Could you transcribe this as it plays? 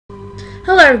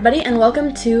Hello everybody and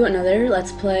welcome to another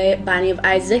Let's Play Binding of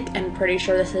Isaac. I'm pretty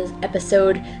sure this is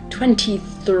episode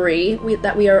 23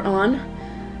 that we are on.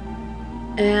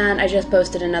 And I just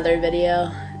posted another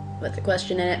video with a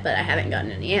question in it, but I haven't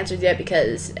gotten any answers yet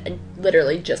because I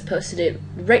literally just posted it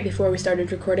right before we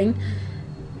started recording.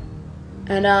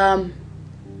 And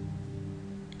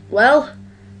well,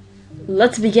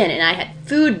 let's begin. And I had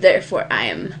food, therefore I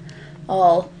am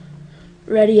all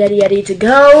ready to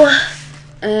go.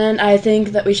 And I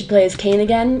think that we should play as Cain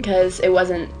again, because it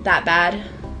wasn't that bad.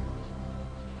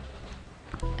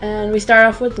 And we start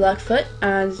off with Blackfoot,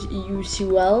 as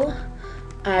usual.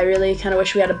 I really kind of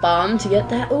wish we had a bomb to get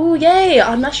that. Ooh, yay!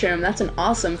 A mushroom. That's an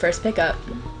awesome first pickup.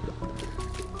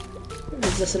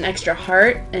 Gives us an extra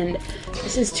heart, and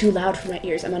this is too loud for my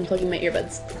ears. I'm unplugging my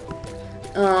earbuds.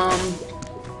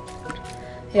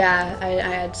 Yeah, I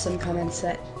had some comments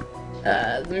that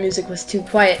the music was too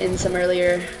quiet in some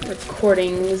earlier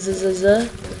recordings,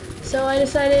 so I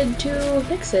decided to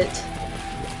fix it.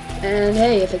 And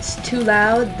hey, if it's too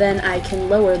loud, then I can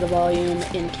lower the volume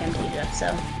in Camtasia,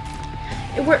 so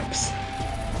it works.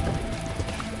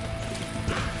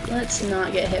 Let's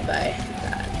not get hit by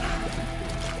that.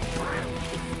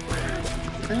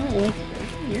 I don't like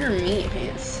your meat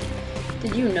pants.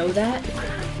 Did you know that?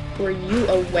 Were you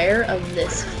aware of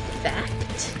this fact?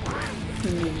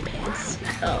 Meaty pants.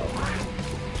 Oh.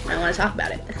 I want to talk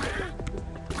about it.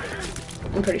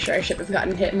 I'm pretty sure I should have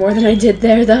gotten hit more than I did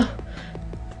there, though.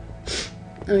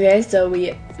 Okay, so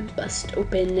we bust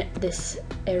open this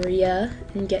area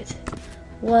and get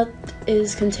what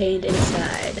is contained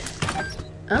inside.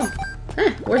 Oh.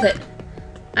 Worth it.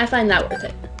 I find that worth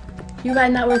it. You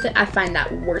find that worth it? I find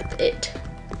that worth it.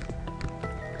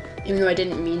 Even though I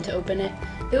didn't mean to open it.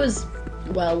 It was,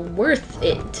 well, worth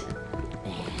it.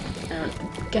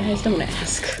 Guys, don't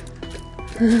ask.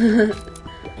 I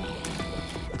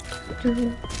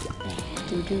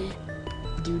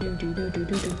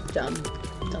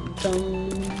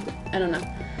don't know.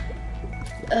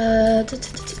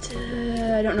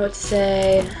 I don't know what to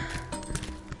say.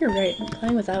 You're right. I'm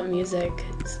playing without music.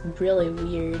 It's really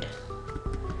weird.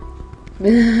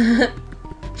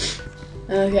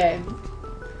 Okay.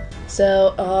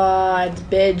 So, it's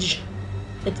Bidge.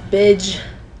 It's Bidge.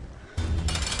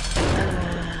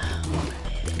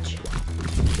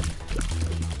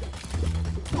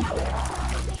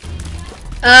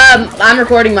 I'm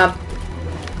recording, Mom.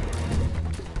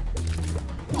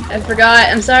 I forgot.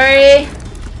 I'm sorry.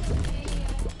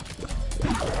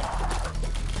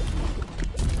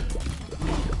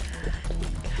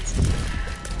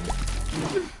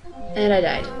 And I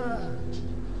died.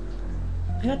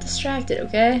 I got distracted,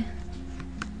 okay?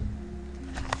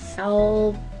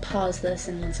 I'll pause this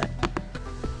in 1 second.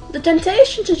 The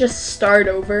temptation to just start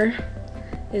over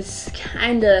is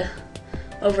kinda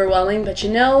overwhelming, but you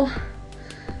know,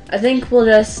 I think we'll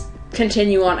just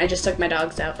continue on. I just took my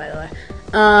dogs out, by the way.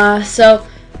 So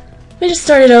we just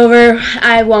started over.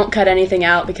 I won't cut anything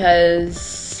out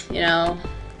because, you know,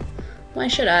 why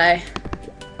should I?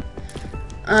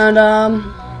 And,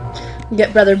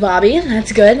 get Brother Bobby.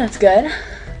 That's good, that's good.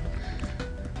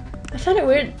 I find it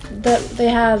weird that they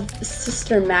have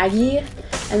Sister Maggie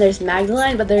and there's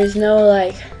Magdalene, but there's no,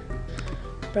 like,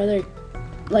 Brother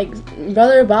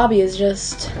Bobby is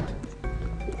just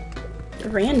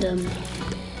random.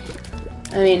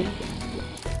 I mean,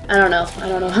 I don't know,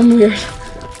 I'm weird.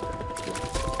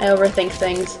 I overthink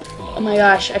things. Oh my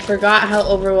gosh, I forgot how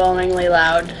overwhelmingly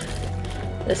loud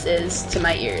this is to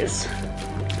my ears.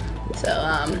 So,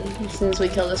 as soon as we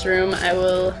kill this room, I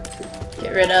will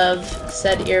get rid of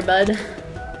said earbud.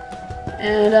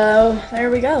 And,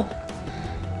 there we go.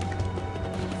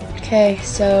 Okay,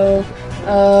 so,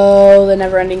 oh, the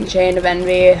never-ending chain of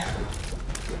envy.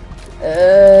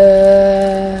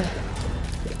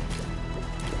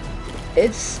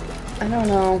 I don't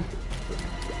know,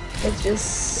 it's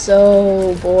just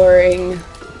so boring,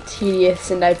 tedious,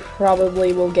 and I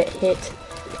probably will get hit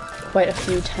quite a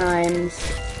few times.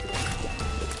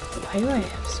 Why do I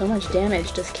have so much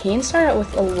damage? Does Cain start out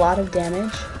with a lot of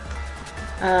damage?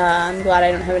 I'm glad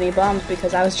I don't have any bombs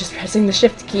because I was just pressing the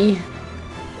shift key.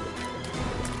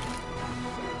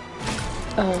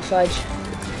 Oh, fudge.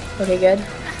 Okay, good.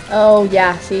 Oh,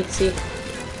 yeah, see.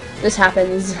 This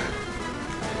happens.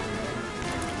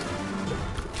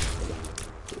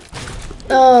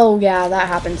 Oh, yeah, that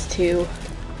happens too.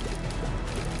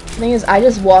 The thing is, I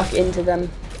just walk into them.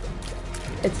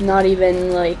 It's not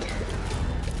even, like,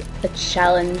 a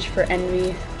challenge for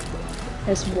envy. I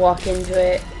just walk into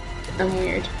it. I'm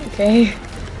weird, okay?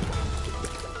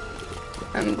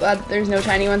 I'm glad that there's no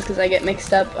tiny ones because I get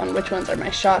mixed up on which ones are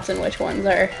my shots and which ones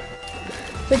are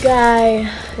the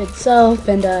guy itself,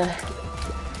 and I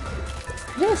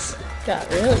just got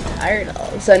really tired all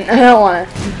of a sudden. I don't wanna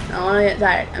get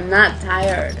tired. I'm not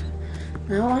tired. I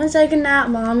don't wanna take a nap,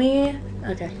 mommy.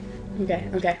 Okay. We got,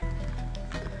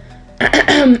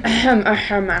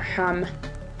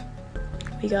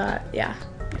 yeah,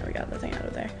 we got the thing out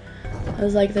of there. I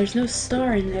was like, there's no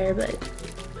star in there, but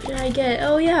what did I get?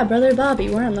 Oh yeah, Brother Bobby,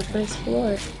 we're on the first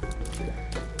floor.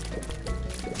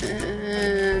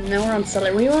 And now we're on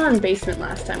cellar. We were on basement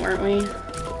last time, weren't we?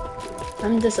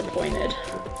 I'm disappointed.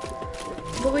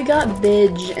 But we got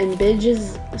Bidge, and Bidge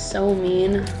is so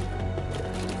mean.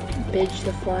 Bidge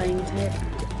the flying type.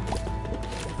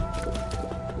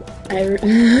 I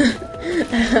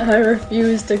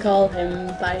refuse to call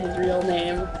him by his real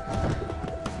name.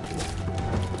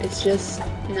 It's just,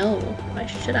 no. Why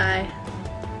should I?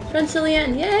 Friend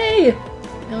Cillian, yay!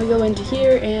 Now we go into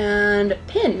here and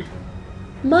Pin.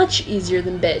 Much easier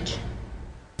than Bidge.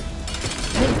 I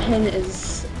think Pin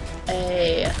is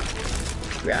a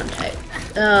ground type.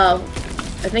 Oh,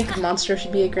 I think Monster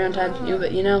should be a ground type too,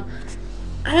 but you know,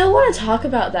 I don't want to talk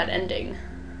about that ending.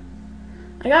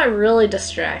 I got really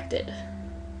distracted.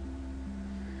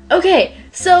 Okay,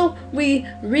 so we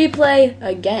replay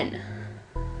again.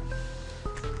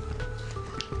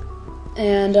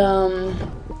 And,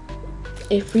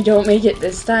 if we don't make it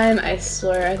this time, I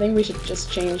swear, I think we should just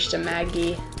change to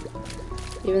Maggie.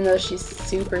 Even though she's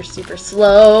super, super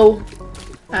slow.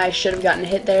 I should have gotten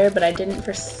hit there, but I didn't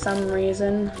for some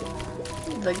reason.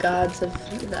 The gods of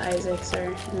the Isaacs are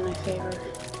in my favor.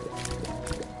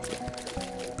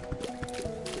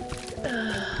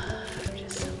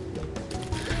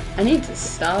 I need to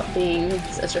stop being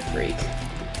such a freak.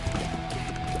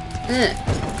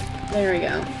 There we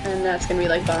go. And that's gonna be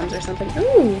like bombs or something.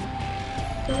 Ooh!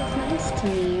 That's nice to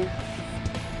me.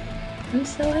 I'm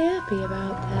so happy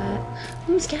about that.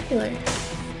 Ooh, scapular.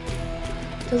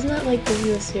 Doesn't that like give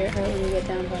you a spirit heart when you get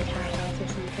down to like half health or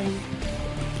something?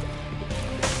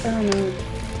 I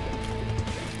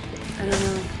don't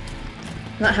know.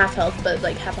 Not half health, but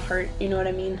like half a heart, you know what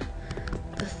I mean?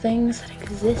 The things that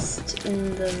exist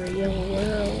in the real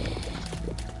world.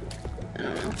 I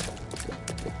don't know.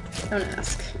 Don't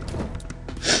ask.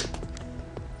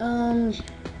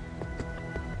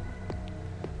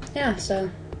 Yeah, so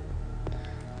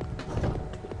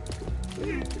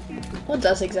what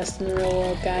does exist in the real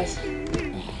world, guys?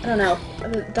 I don't know.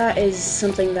 That is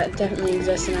something that definitely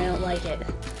exists and I don't like it.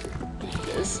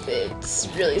 It's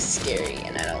really scary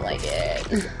and I don't like it.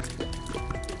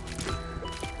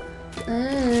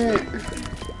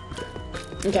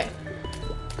 Okay.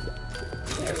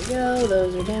 There we go,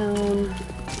 those are down.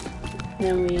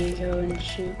 Then we go and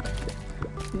shoot.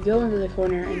 We go into the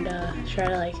corner and try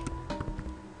to like,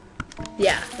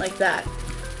 yeah, like that.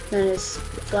 Then his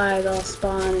flies all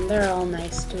spawn and they're all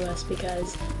nice to us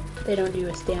because they don't do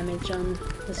us damage on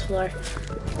this floor.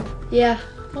 Yeah,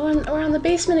 we're on the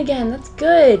basement again, that's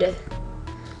good.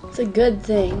 It's a good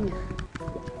thing.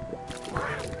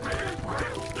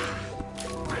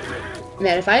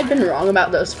 Man, if I had been wrong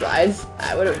about those flies,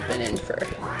 I would have been in for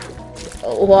a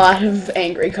lot of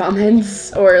angry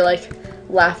comments, or like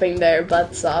laughing their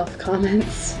butts off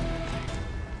comments.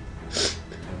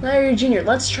 Larry Jr.,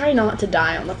 let's try not to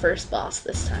die on the first boss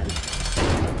this time.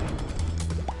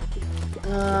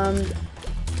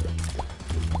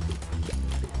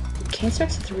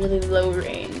 KayCharis with really low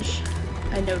range.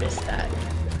 I noticed that.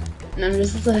 And I'm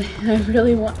just like, I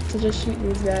really want to just shoot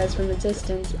these guys from a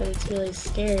distance, but it's really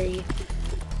scary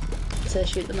to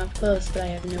shoot them up close, but I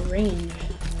have no range.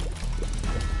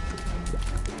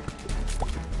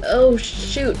 Oh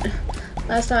shoot!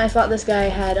 Last time I fought this guy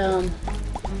had a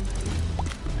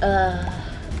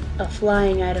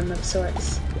flying item of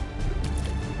sorts.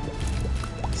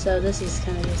 So this is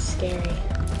kind of just scary.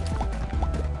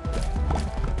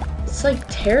 It's like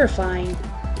terrifying.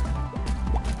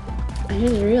 I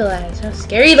just realized how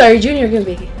scary Larry Jr. can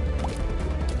be.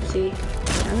 See,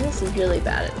 I'm just really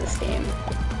bad at this game.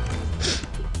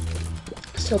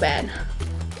 So bad.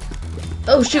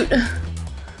 Oh shoot!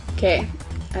 Okay,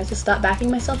 I have to stop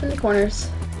backing myself into corners.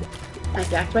 I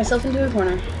backed myself into a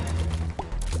corner.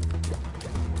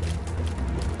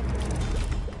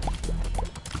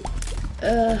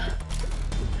 I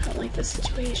don't like this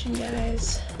situation,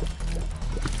 guys.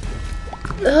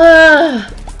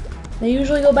 They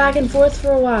usually go back and forth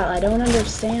for a while. I don't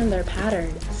understand their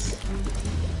patterns.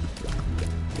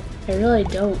 I really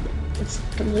don't. It's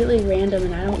completely random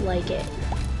and I don't like it.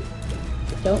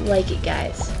 Don't like it,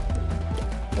 guys.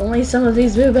 Only some of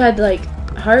these boob had like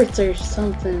hearts or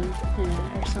something.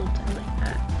 Yeah, or something like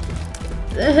that.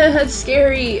 That's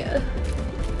scary.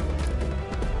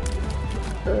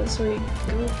 So we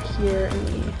go here and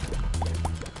we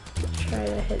try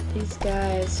to hit these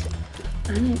guys.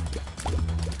 I'm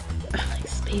like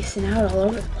spacing out all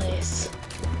over the place.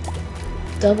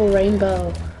 Double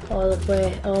rainbow all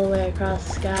the way across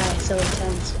the sky. So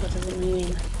intense. What does it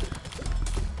mean?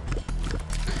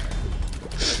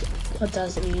 What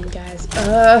does it mean, guys?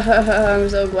 I'm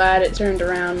so glad it turned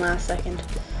around last second.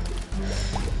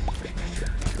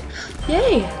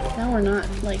 Yay! Now we're not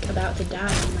like about to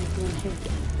die in like one hit.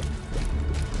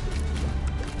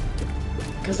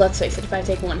 Because let's face it, if I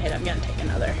take one hit, I'm gonna take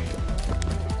another.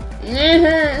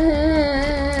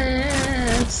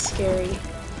 It's scary.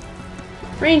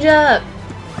 Range up!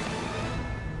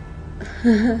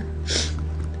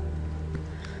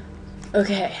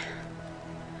 Okay.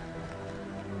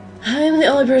 I'm the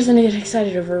only person to get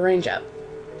excited over range up.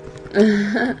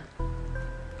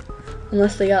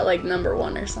 Unless they got like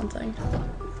 #1 or something.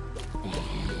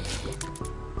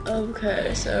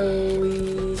 Okay, so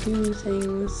we do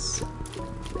things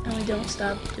and we don't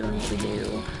stop doing what we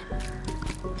do.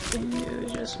 Thing you,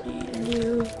 just me and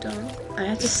you don't. I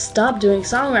have to stop doing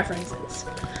song references.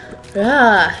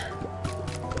 Rah.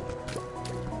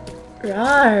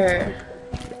 Rar.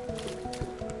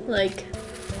 Like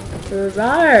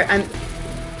rar.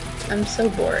 I'm so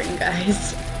boring,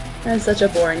 guys. I'm such a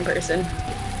boring person.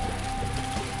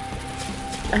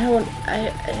 I don't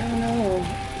know.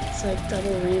 It's like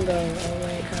double rainbow all the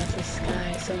way across the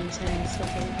sky. So intense. What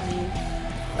does it mean?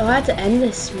 Oh, I have to end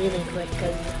this really quick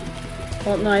because.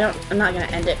 Well, no, I don't. I'm not gonna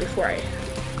end it before I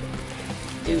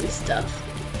do stuff.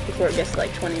 Before it gets to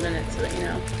like 20 minutes, so that you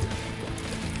know.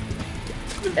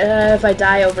 If I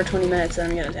die over 20 minutes, then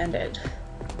I'm gonna end it.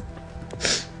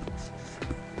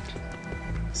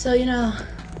 So you know.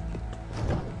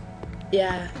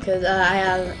 Yeah, because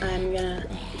I'm gonna.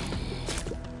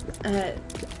 At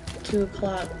 2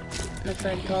 o'clock, my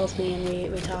friend calls me and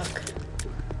we talk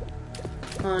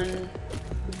on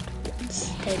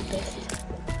Skype.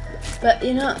 But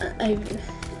you know,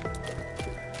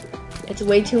 it's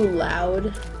way too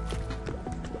loud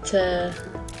to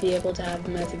be able to have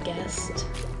him as a guest.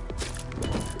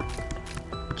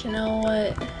 Do you know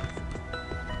what?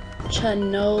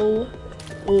 Know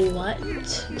what?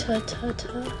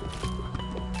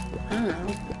 I don't know.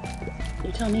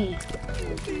 You tell me.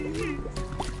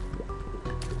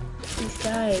 These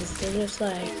guys, they're just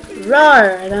like,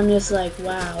 roar! And I'm just like,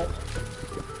 wow.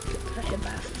 Got hit by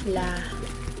a fly.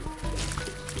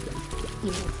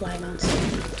 Evil fly monster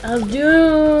of doom!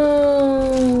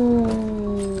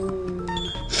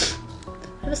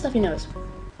 I have a stuffy nose.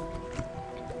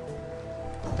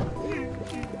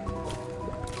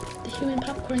 The human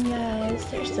popcorn guys,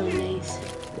 they're so nice.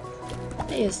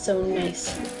 They is so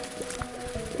nice.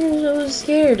 I'm so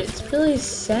scared. It's really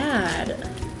sad.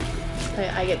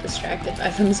 I get distracted by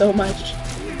them so much.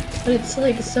 But it's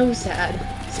like so sad.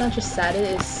 It's not just sad,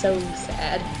 it is so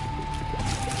sad.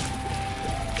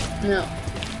 No.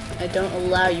 I don't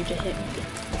allow you to hit me.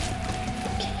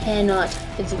 You cannot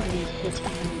physically hit me.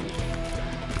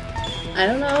 I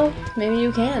don't know. Maybe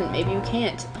you can. Maybe you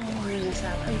can't. Oh, lemon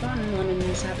mishap. I've gotten lemon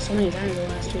mishap so many times in the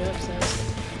last 2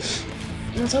 episodes.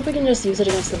 Let's hope we can just use it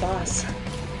against the boss.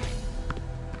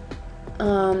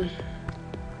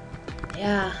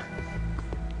 Yeah.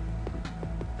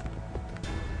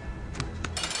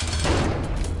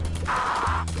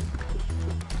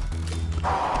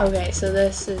 Okay, so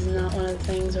this is not one of the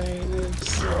things where he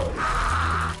moves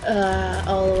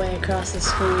all the way across the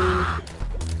screen.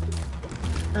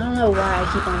 I don't know why I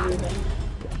keep on moving.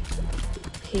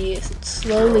 He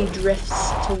slowly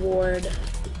drifts toward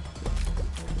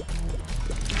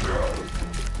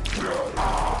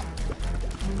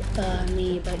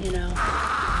me, but you know,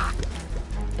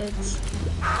 it's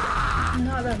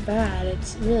not that bad.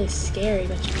 It's really scary,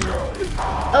 but you know.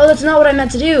 Oh, that's not what I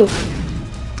meant to do!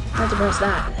 I meant to press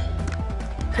that.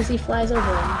 Because he flies over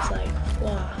and it's like,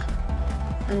 wow.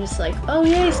 I'm just like, oh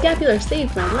yay, scapular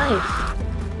saved my life!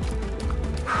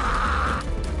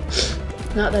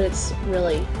 Not that it's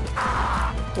really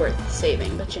worth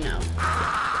saving, but you know.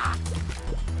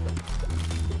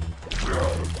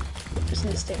 Just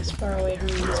gonna stay as far away from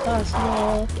him as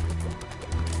possible.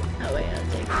 That way I'll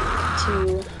take like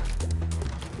 2.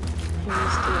 He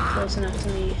needs to get close enough to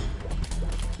me.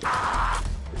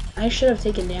 I should have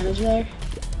taken damage there.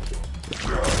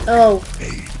 Oh.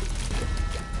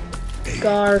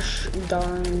 Gosh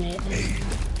darn it.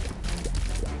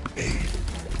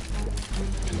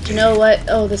 Do you know what?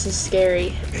 Oh, this is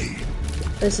scary.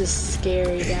 This is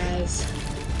scary, guys.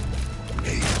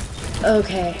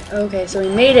 Okay, okay, so we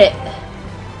made it.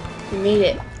 We made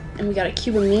it. And we got a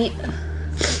cube of meat.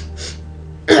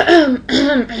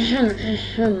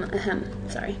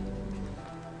 sorry.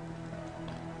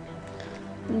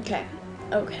 Okay.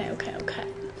 Okay, okay, okay.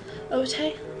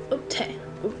 Okay, okay,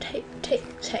 okay, okay,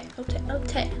 okay, okay,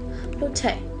 okay,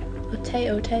 okay,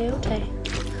 okay, okay, okay.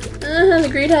 The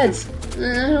greed heads.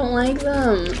 I don't like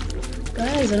them.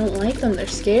 Guys, I don't like them. They're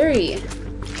scary.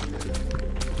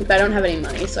 But I don't have any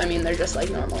money, so I mean, they're just like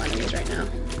normal enemies right now.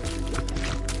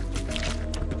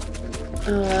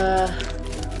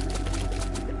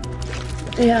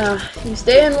 Yeah, you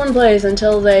stay in one place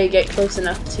until they get close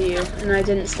enough to you, and I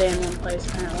didn't stay in one place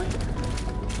apparently.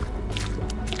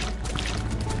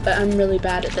 But I'm really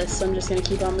bad at this, so I'm just gonna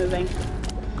keep on moving.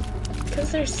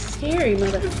 Because they're scary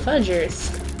mother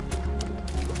fudgers.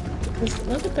 Because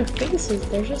look at their faces,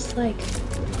 they're just like,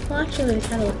 well actually they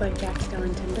kind of look like Jack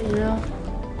Skellington, but you know.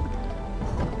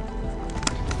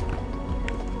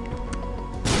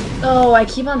 Oh, I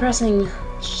keep on pressing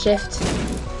shift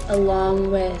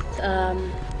along with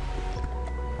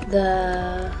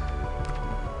the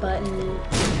button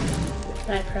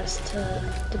that I press to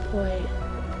deploy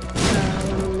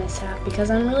one mishap, because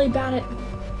I'm really bad at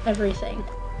everything.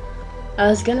 I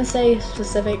was gonna say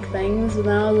specific things, but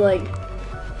then I was like,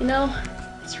 you know,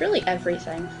 it's really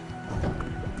everything.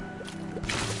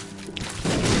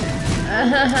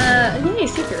 Yay,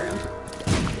 secret room.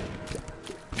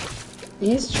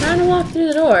 He's trying to walk through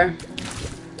the door.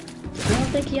 I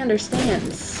don't think he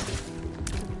understands.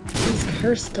 He's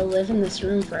cursed to live in this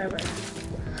room forever.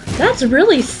 That's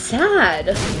really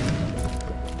sad.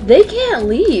 They can't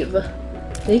leave.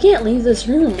 They can't leave this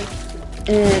room.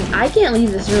 And I can't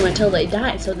leave this room until they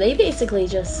die, so they basically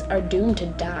just are doomed to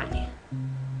die.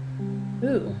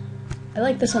 Ooh. I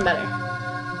like this one better.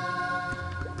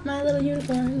 My little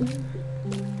unicorn.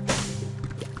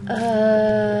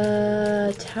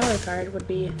 Tower card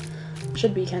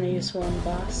should be kind of useful in the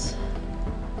boss.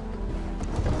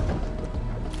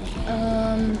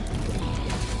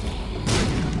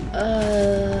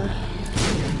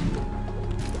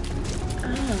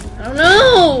 I don't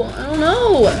know! I don't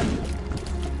know!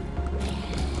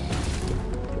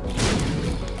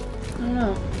 I don't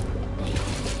know.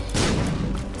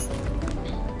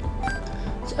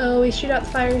 So we shoot out the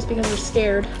fires because we're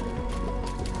scared.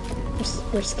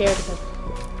 We're scared of them.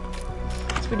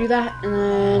 So we do that, and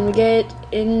then we get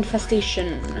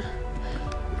infestation.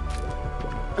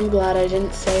 I'm glad I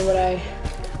didn't say what I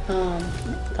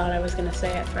thought I was gonna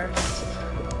say at first.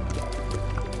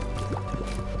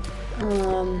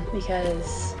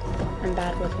 Because I'm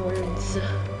bad with words.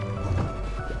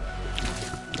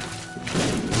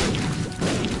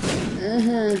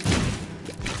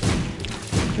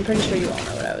 I'm pretty sure you all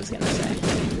know what I was gonna say,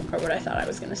 or what I thought I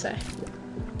was gonna say.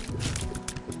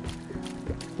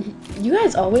 You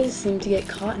guys always seem to get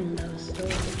caught in those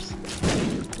doors.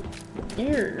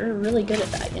 You're really good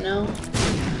at that, you know?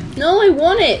 No, I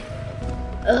want it!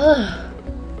 Ugh.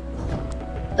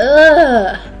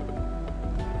 Ugh.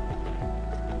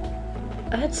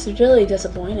 That's really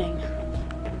disappointing.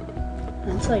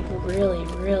 That's like really,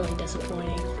 really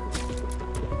disappointing.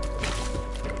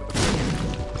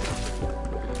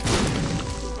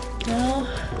 You know,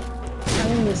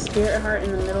 having the spirit heart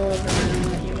in the middle of the room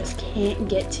that you just can't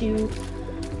get to,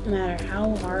 no matter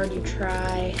how hard you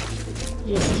try,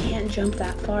 you just can't jump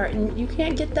that far, and you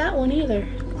can't get that one either.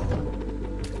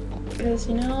 Because,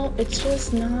 you know, it's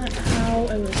just not how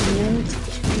it was meant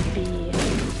to be.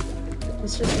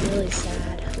 It's just really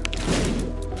sad.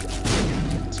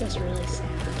 It's just really sad.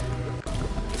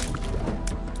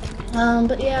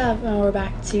 But yeah, we're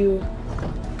back to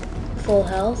full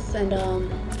health, and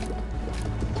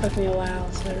took me a while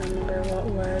to remember what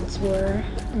words were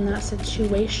in that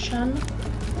situation.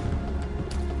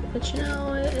 But you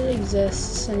know, it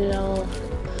exists, and it all...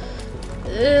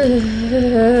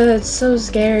 it's so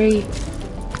scary.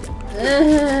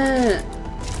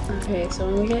 Okay, so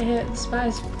when we get hit, the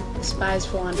spies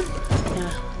fly.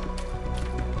 Yeah.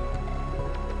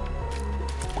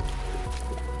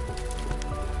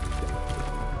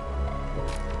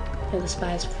 Yeah, the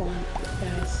spies fly,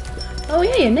 guys. Oh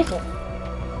yay, a nickel.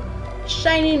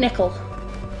 Shiny nickel.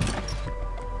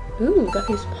 Ooh,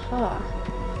 Guppy's paw.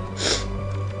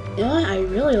 You know what? I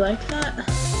really like that.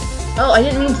 Oh, I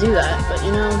didn't mean to do that, but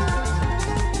you know,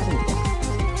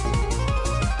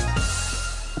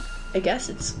 I guess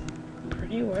it's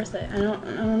pretty worth it. I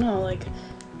don't know. Like,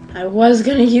 I was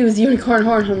gonna use unicorn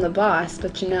horn on the boss,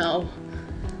 but you know,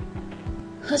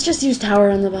 let's just use tower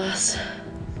on the boss.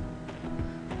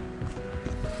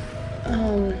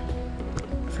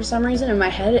 For some reason in my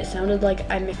head it sounded like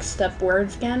I mixed up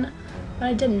words again, but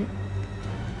I didn't.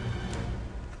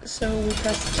 So we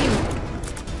press Q.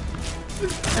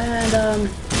 And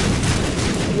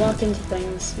walk into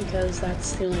things because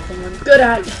that's the only thing we're good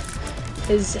at,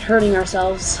 is hurting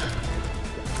ourselves.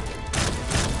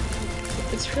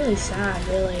 It's really sad,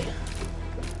 really.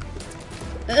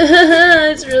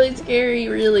 It's really scary,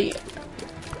 really.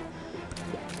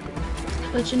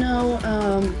 But you know,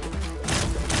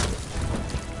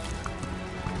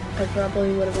 I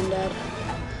probably would have been dead.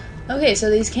 Okay, so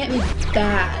these can't be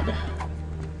bad.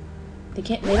 They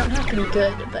don't have to be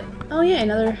good, but oh yeah,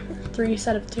 another 3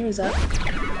 set of tears up.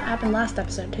 Happened last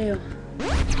episode too.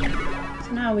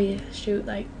 So now we shoot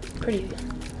like pretty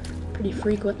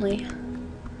frequently.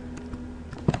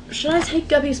 Should I take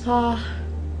Guppy's Paw?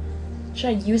 Should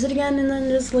I use it again and then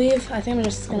just leave? I think I'm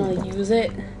just gonna use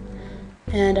it.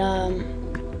 And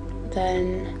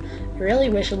then I really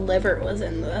wish Liver was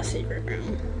in the secret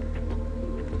room.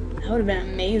 That would have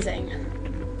been amazing.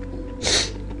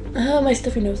 Oh, my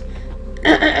stuffy nose.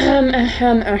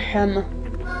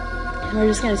 We're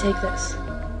just gonna take this.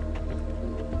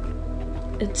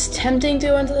 It's tempting to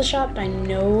go into the shop, but I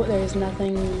know there's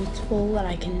nothing useful that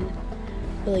I can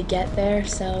really get there,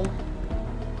 so...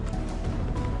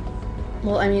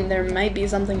 Well, I mean, there might be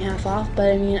something half off,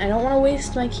 but I mean, I don't want to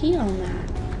waste my key on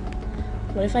that.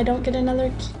 What if I don't get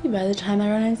another key by the time I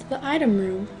run into the item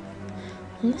room?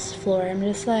 On this floor, I'm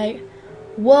just like,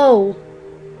 whoa!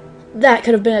 That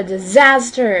could have been a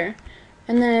disaster!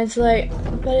 And then it's like,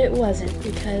 but it wasn't,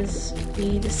 because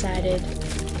we decided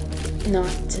not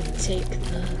to take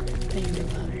the finger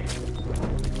powder.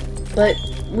 But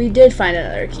we did find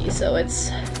another key, so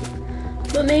it's...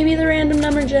 But maybe the random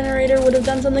number generator would have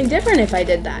done something different if I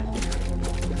did that.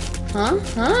 Huh?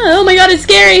 Huh? Oh my god, it's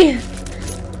scary!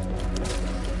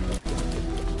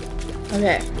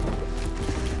 Okay.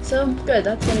 So, good,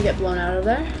 that's gonna get blown out of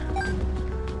there.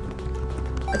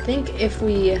 I think if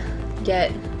we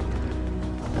get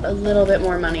a little bit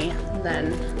more money,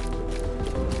 then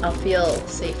I'll feel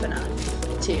safe enough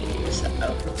to do so.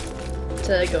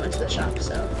 To go into the shop,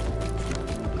 so.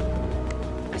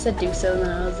 I said do so, and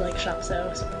then I was like shop so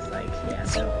it's like, yeah,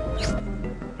 so.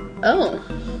 Oh.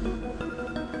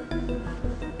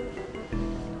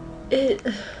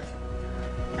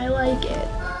 I like it.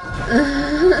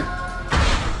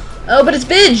 Oh, but it's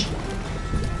Bidge!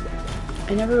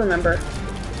 I never remember.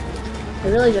 I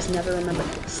really just never remember.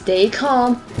 Stay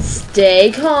calm,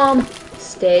 stay calm,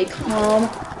 stay calm,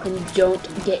 and don't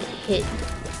get hit.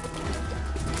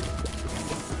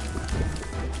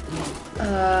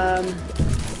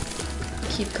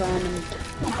 Keep calm and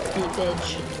beat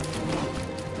Bidge.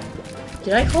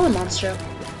 Did I call him Monstro?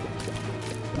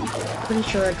 Pretty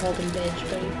sure I called him Bidge,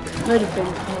 but he could have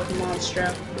been called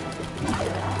Monstro.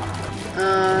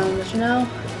 But you know,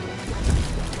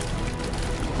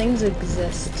 things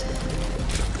exist.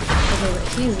 Okay, but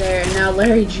he's there, and now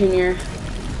Larry Jr.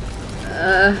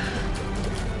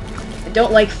 I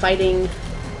don't like fighting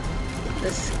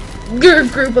this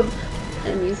group of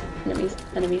enemies, because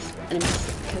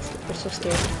they're so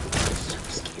scary. They're so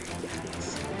scary, guys.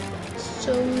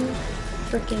 So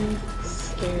freaking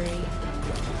scary.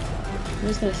 I'm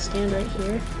just gonna stand right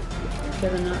here,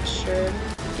 because I'm not sure.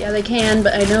 Yeah, they can,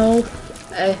 but I know.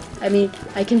 I mean,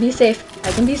 I can be safe.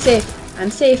 I can be safe. I'm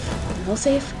safe. I'm all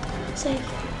safe. I'm safe.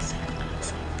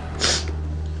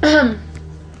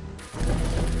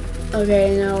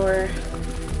 Okay, now we're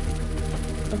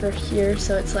over here,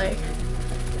 so it's like,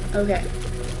 okay.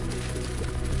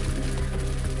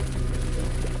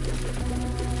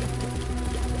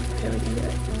 Okay, we can do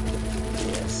it. Do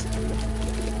this.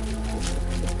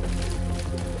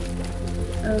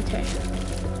 Okay.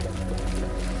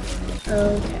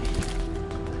 Okay.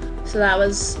 So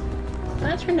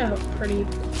that turned out pretty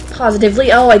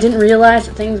positively. Oh, I didn't realize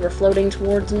that things were floating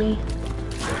towards me.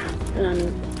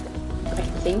 I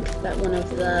think that one of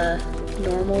the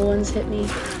normal ones hit me,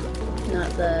 not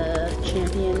the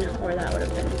champion, or that would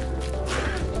have been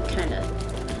kind of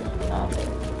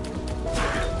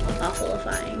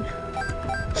awfulifying.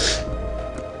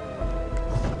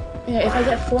 Yeah, if I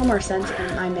get 4 more cents,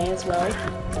 then I may as well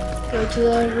go to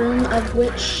the room of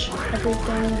which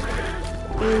everything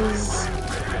is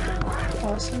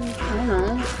awesome. I don't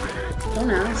know.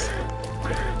 Don't ask.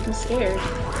 I'm scared.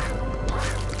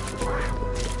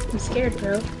 I'm scared,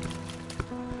 bro.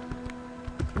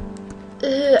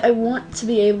 I want to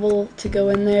be able to go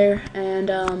in there and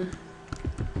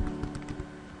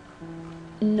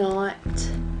not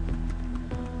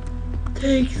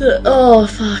take the. Oh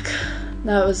fuck,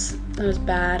 that was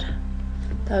bad.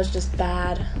 That was just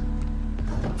bad.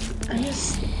 I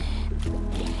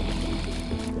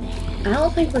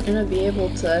don't think we're gonna be able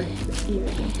to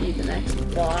even be the next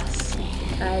boss,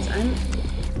 guys.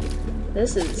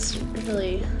 This is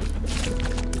really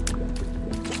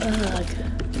ugh.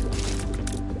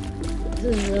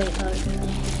 This is really fun.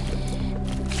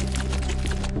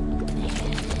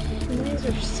 These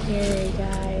are scary,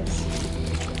 guys.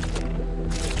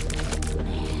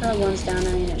 That one's down,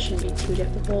 I mean, it shouldn't be too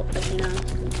difficult, but you know,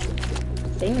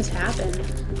 things happen.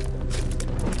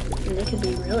 And they could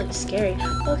be really scary.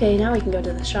 Okay, now we can go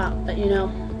to the shop, but you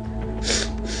know,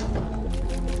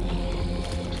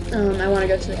 I want to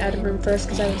go to the item room first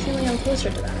because I have a feeling I'm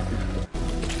closer to that.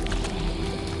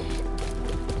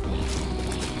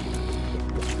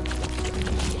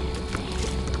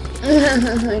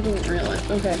 I didn't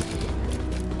realize. Okay.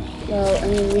 Well, I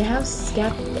mean, we have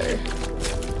scapular,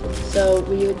 so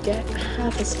we would get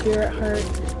half a spirit heart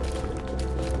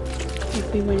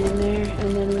if we went in there,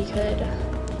 and then we could,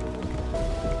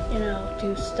 you know,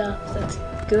 do stuff that's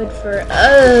good for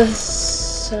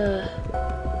us. But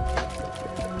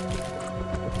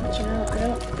you know, I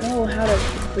don't know how to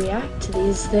react to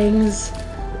these things.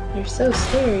 They're so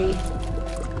scary.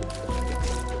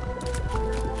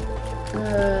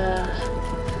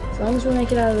 As long as we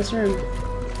make it out of this room,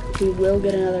 we will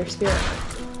get another spirit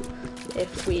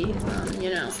if we,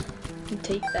 you know,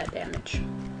 take that damage.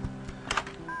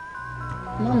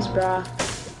 Mom's bra.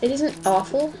 It isn't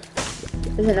awful.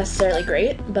 It isn't necessarily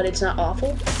great, but it's not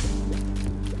awful.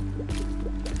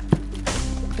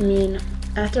 I mean,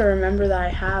 I have to remember that I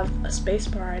have a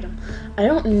spacebar item. I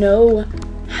don't know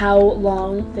how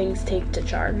long things take to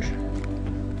charge.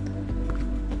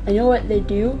 I know what they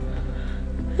do.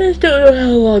 I just don't know how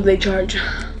long they charge.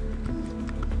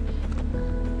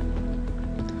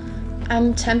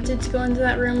 I'm tempted to go into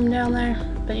that room down there,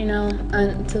 but you know,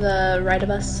 to the right of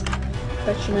us.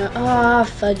 But you know, ah,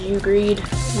 fudge you, greed.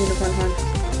 Unicorn horn.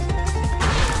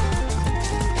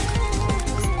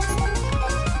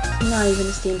 Not even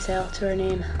a Steam sale to her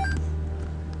name.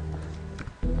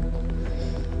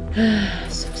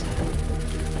 So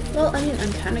sad. Well, I mean,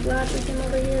 I'm kind of glad we came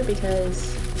over here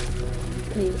because,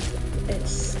 I mean,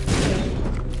 it's,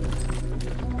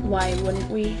 why wouldn't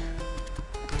we?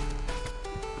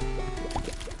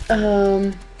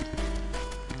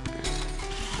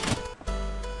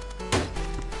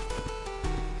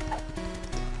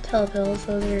 Telepills,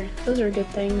 those are good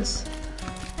things.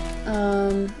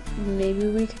 Maybe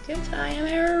we could get to I am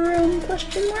error room,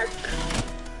 question mark?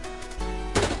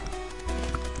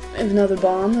 Another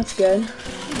bomb, that's good.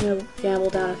 I'm gonna gamble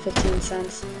down to 15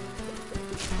 cents.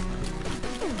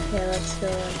 Yeah, let's go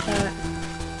like that.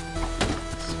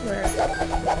 Swear.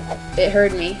 It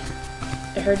heard me.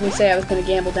 It heard me say I was gonna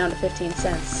gamble down to 15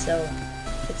 cents, so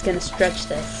it's gonna stretch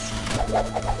this.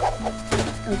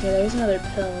 Okay, there's another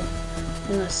pill.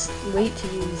 I'm gonna wait to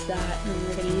use that, and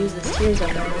we're gonna use this tears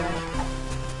up right away.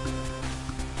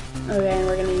 Okay, and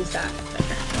we're gonna use that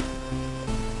there.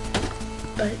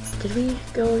 But did we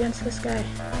go against this guy?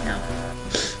 No,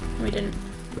 we didn't.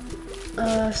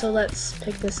 So let's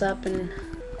pick this up and.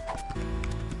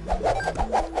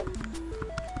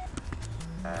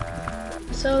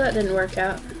 So that didn't work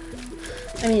out.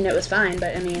 I mean, it was fine,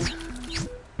 but I mean,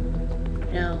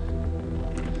 you know,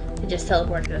 it just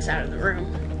teleported us out of the room.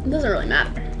 It doesn't really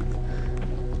matter.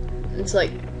 It's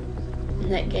like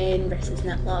net gain versus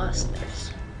net loss.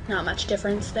 There's not much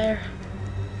difference there.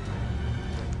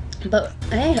 But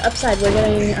hey, upside, we're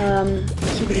getting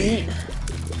Cupid meat.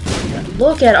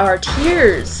 Look at our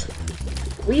tears.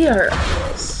 We are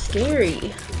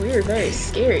scary. We are very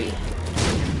scary.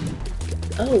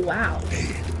 Oh wow,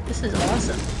 this is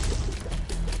awesome.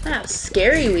 How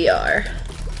scary we are.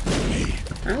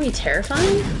 Aren't we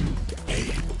terrifying?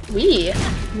 We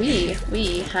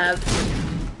have,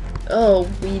 oh,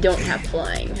 we don't have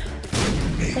flying.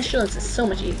 Pestilence is so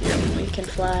much easier when we can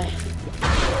fly.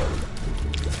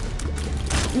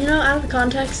 You know, out of the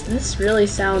context, this really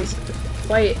sounds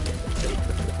quite,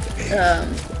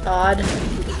 odd.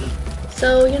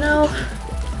 So, you know,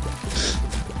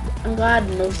 I'm glad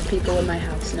most people in my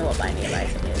house know what Binding of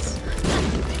Isaac is.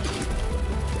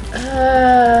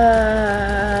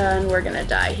 And we're gonna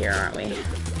die here, aren't we?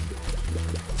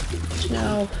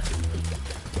 No.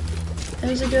 It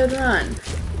was a good run.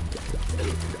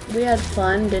 We had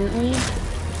fun, didn't we?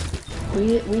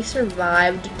 We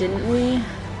survived, didn't we?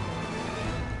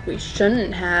 We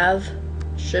shouldn't have.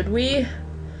 Should we?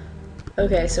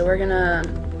 Okay, so we're gonna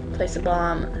place a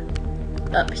bomb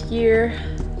up here.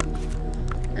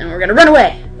 And we're gonna run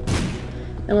away!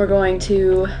 And we're going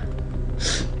to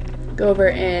go over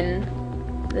in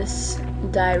this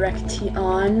direction.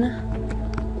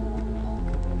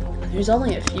 There's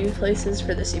only a few places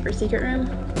for the super secret room,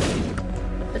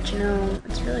 but you know,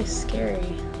 it's really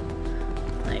scary.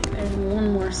 Like, there's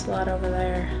one more slot over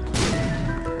there.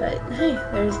 But hey,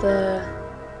 there's the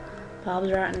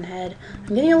Bob's Rotten Head.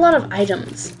 I'm getting a lot of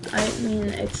items. I mean,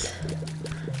 it's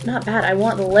not bad. I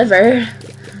want the liver.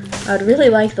 I would really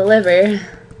like the liver.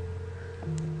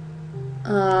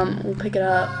 We'll pick it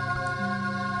up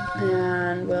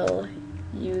and we'll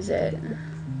use it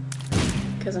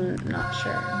because I'm not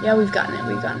sure. Yeah, we've gotten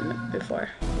it before.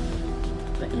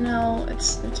 But you know,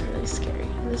 it's really scary.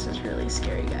 This is really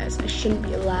scary, guys. I shouldn't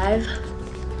be alive.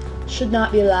 Should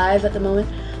not be alive at the moment.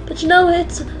 But you know,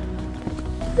 it's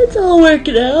all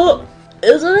working out,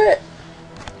 isn't it?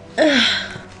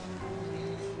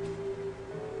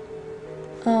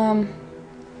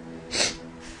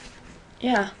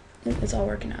 Yeah, it's all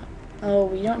working out. Oh,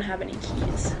 we don't have any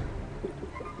keys.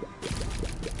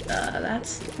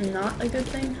 That's not a good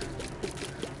thing.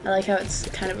 I like how it's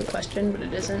kind of a question, but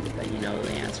it isn't, but you know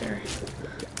the answer.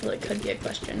 Well, it could be a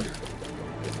question.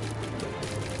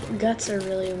 Guts are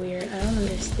really weird. I don't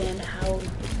understand how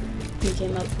we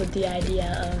came up with the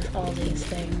idea of all these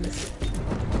things.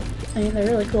 I mean, they're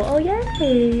really cool. Oh,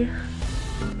 yay!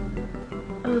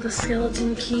 Oh, the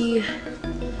skeleton key.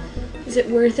 Is it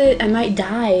worth it? I might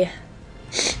die.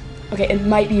 Okay, it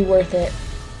might be worth it.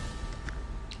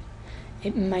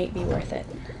 It might be worth it.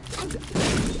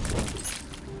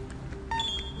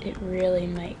 It really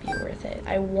might be worth it.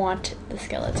 I want the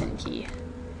skeleton key.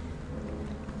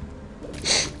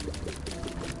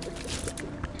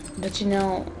 But you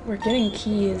know, we're getting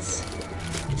keys.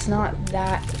 It's not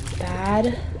that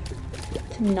bad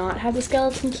to not have the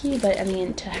skeleton key, but I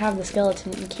mean, to have the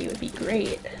skeleton key would be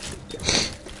great.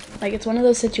 Like, it's one of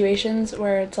those situations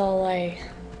where it's all like,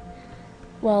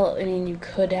 well, I mean, you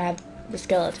could have the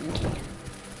skeleton key.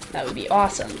 That would be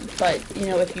awesome. But, you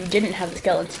know, if you didn't have the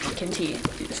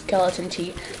skeleton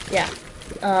key, yeah.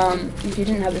 If you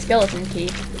didn't have the skeleton key,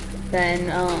 then,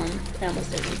 I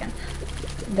almost did it again.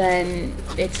 Then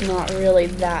it's not really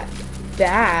that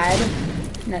bad,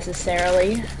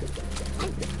 necessarily.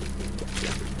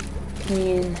 I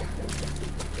mean,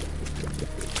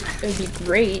 it would be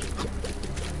great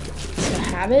to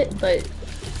have it, but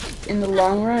in the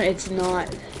long run, it's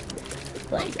not,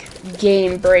 like,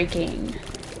 game-breaking.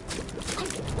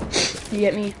 You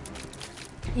get me?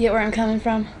 You get where I'm coming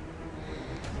from?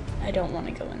 I don't want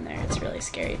to go in there. It's really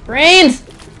scary. Brains!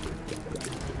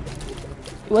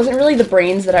 It wasn't really the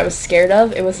brains that I was scared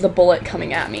of. It was the bullet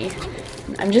coming at me.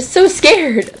 I'm just so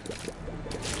scared.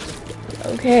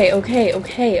 Okay. I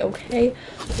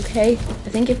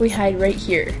think if we hide right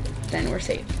here, then we're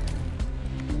safe.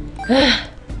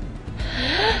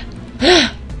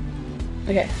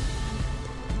 Okay.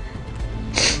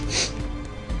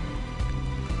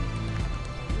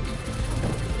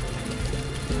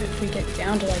 If we get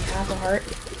down to like half a heart,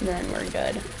 then we're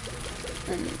good.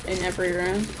 And in every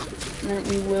room, then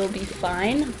we will be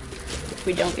fine. If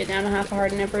we don't get down to half a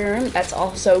heart in every room, that's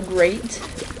also great,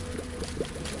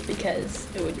 because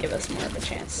it would give us more of a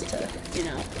chance to, you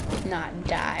know, not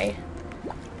die.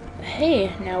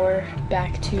 Hey, now we're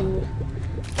back to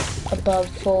above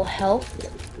full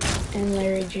health, and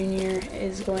Larry Jr.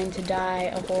 is going to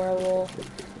die a horrible,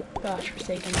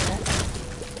 gosh-forsaken death.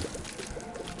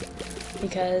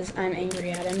 Because I'm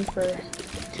angry at him for,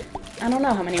 I don't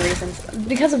know how many reasons.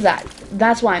 Because of that.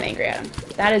 That's why I'm angry at him.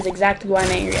 That is exactly why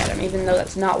I'm angry at him, even though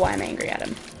that's not why I'm angry at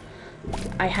him.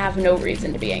 I have no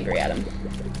reason to be angry at him,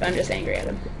 but I'm just angry at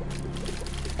him.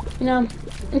 You know,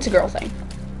 it's a girl thing.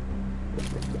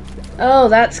 Oh,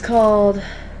 that's called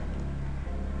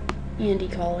Andy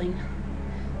calling.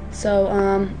 So,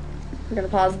 we're gonna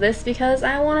pause this because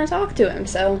I want to talk to him,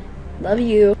 so, love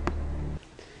you.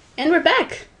 And we're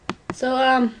back! So,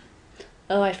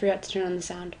 oh, I forgot to turn on the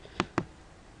sound.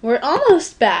 We're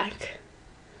almost back!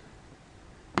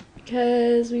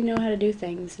 Because we know how to do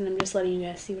things, and I'm just letting you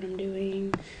guys see what I'm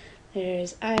doing.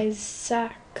 There's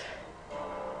Isaac.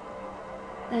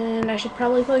 And I should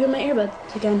probably plug in my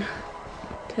earbuds again,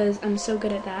 because I'm so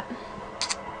good at that.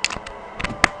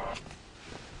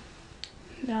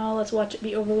 Now let's watch it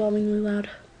be overwhelmingly loud.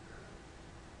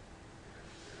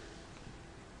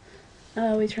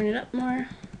 We turn it up more.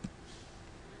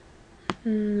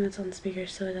 It's on speaker,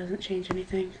 so it doesn't change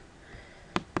anything.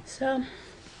 So,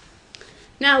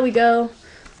 now we go,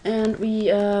 and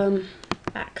we,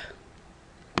 back.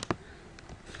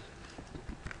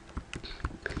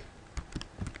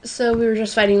 So we were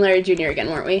just fighting Larry Jr.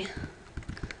 again, weren't we?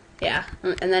 Yeah,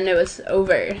 and then it was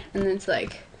over, and then it's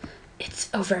like, it's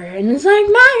over, and it's like,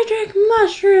 magic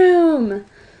mushroom!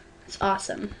 It's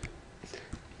awesome.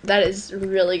 That is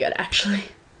really good, actually.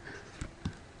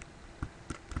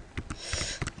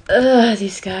 Ugh,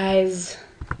 these guys.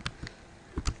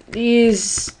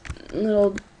 These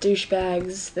little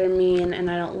douchebags, they're mean, and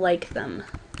I don't like them.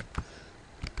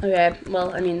 Okay,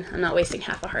 well, I mean, I'm not wasting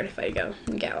half a heart if I go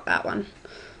and get that one.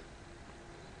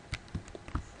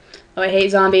 Oh, I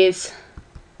hate zombies.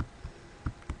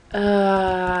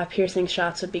 Piercing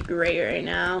shots would be great right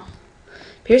now.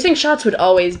 Piercing shots would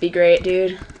always be great,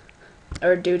 dude.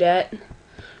 Or dudette.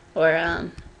 Or,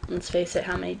 let's face it,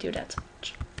 how many dudettes?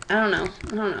 I don't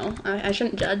know. I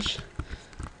shouldn't judge.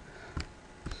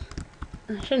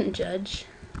 I shouldn't judge.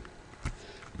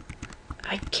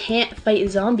 I can't fight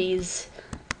zombies.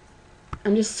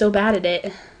 I'm just so bad at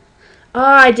it. Oh,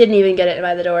 I didn't even get it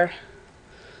by the door.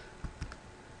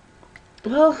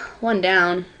 Well, one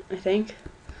down, I think.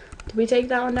 Did we take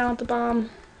that one down with the bomb?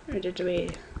 Or did we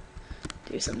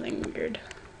do something weird?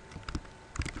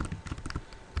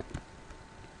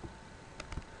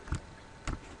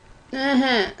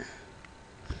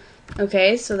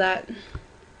 Okay, so that...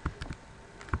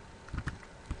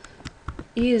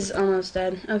 He's almost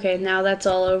dead. Okay, now that's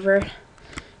all over.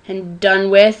 And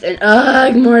done with. And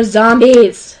ugh, more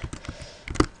zombies!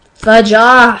 Fudge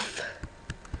off!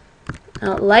 I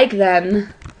don't like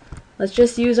them. Let's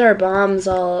just use our bombs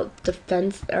all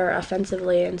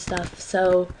offensively and stuff.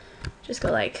 So, just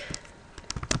go like...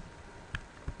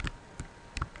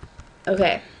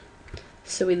 Okay.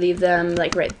 So we leave them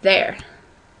like right there.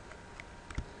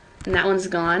 And that one's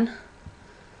gone.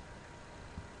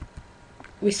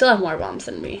 We still have more bombs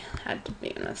than we had to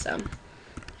begin with, so...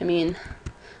 I mean,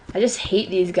 I just hate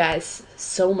these guys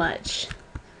so much.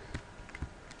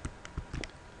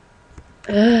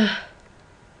 Ugh.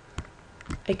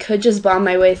 I could just bomb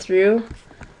my way through,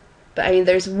 but I mean,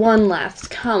 there's one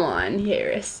left. Come on,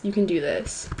 KayCharis. You can do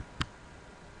this.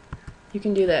 You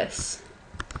can do this.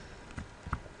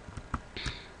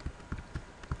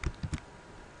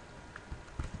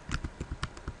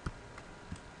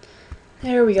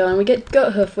 There we go, and we get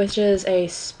Goat Hoof, which is a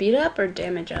speed up or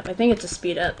damage up. I think it's a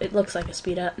speed up. It looks like a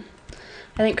speed up.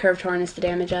 I think Curved Horn is the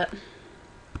damage up.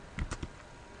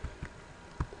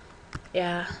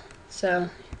 Yeah, so,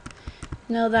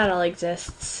 no, that all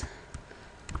exists.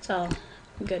 It's all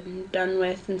good and done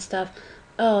with and stuff.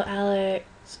 Oh, Alex,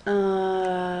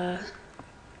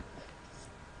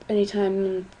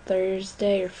 anytime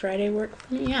Thursday or Friday work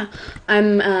for me? Yeah,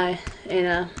 I'm in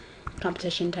a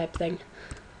competition type thing.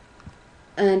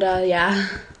 And, yeah,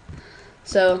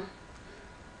 so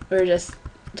we were just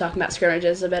talking about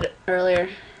scrimmages a bit earlier.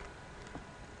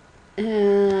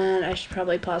 And I should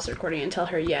probably pause the recording and tell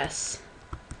her yes.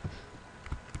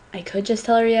 I could just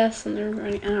tell her yes and they're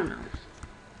recording. I don't know.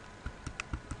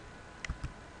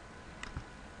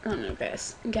 I don't know,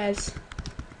 guys.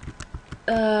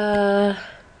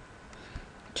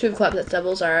 Two of clubs that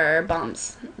doubles are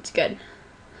bombs. It's good.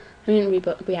 I mean,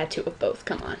 we had two of both.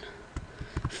 Come on.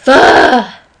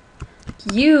 Fuck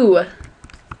you.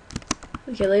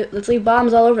 Okay, let's leave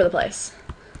bombs all over the place.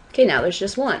 Okay, now there's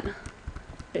just one.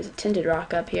 There's a tinted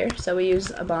rock up here, so we use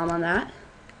a bomb on that.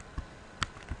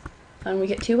 And we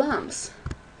get two bombs.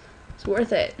 It's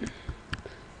worth it.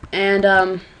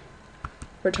 And,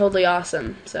 we're totally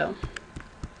awesome, so.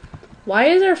 Why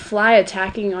is our fly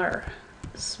attacking our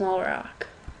small rock?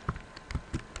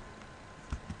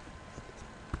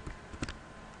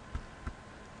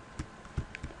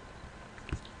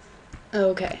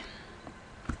 Okay.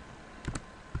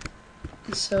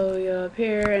 So we go up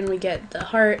here and we get the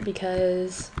heart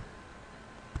because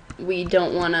we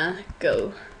don't want to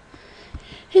go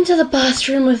into the boss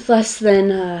room with less than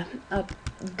a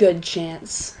good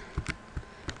chance.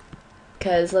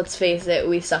 Because let's face it,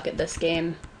 we suck at this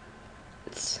game.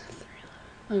 It's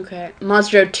okay.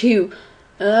 Monstro 2.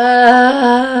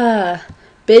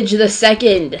 Bidge the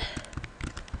second.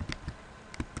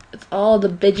 It's all the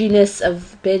bidginess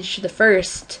of Bidge the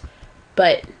first,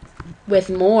 but with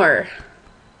more.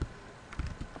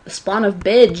 The spawn of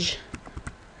Bidge.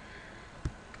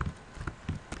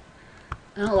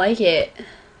 I don't like it.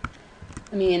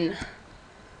 I mean,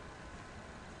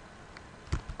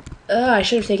 I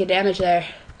should have taken damage there.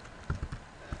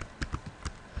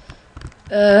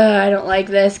 I don't like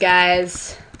this,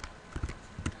 guys.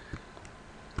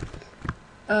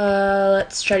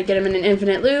 Let's try to get him in an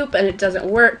infinite loop, and it doesn't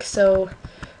work, so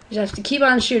we just have to keep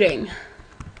on shooting.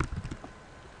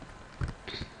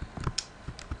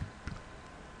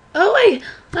 Oh,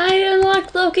 I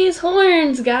unlocked Loki's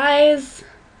horns, guys.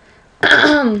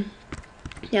 Yeah,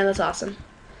 that's awesome.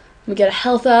 We get a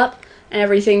health up, and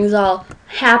everything's all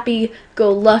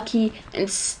happy-go-lucky and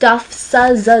stuff.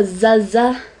 I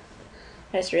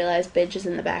just realized Bidge is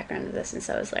in the background of this, and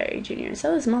so is Larry Jr., and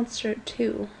so is Monstro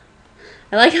 2.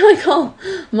 I like how I call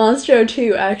Monstro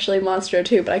 2 actually Monstro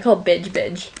 2, but I call Bidge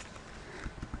Bidge.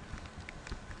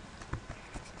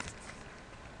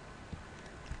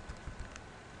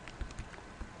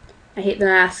 I hate the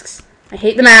masks. I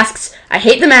hate the masks. I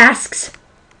hate the masks.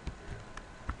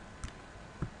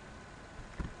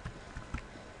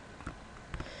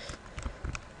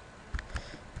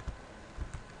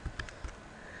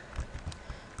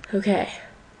 Okay.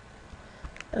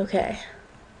 Okay.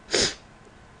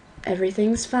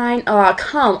 Everything's fine. Aw,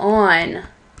 come on.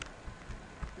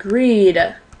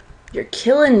 Greed. You're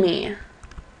killing me.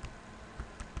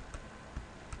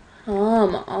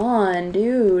 Come on,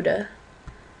 dude.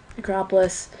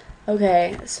 Acropolis.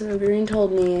 Okay, so Green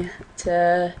told me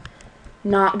to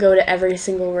not go to every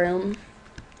single room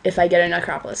if I get an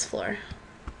Acropolis floor.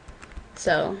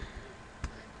 So,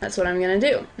 that's what I'm gonna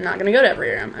do. I'm not gonna go to every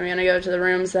room. I'm gonna go to the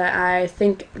rooms that I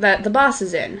think that the boss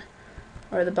is in.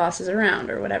 Or the boss is around,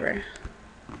 or whatever.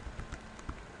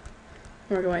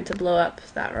 We're going to blow up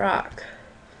that rock.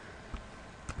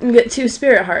 And get 2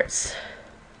 spirit hearts.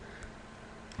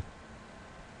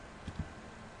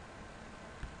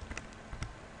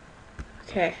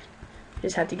 Okay.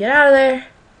 Just have to get out of there.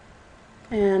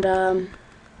 And,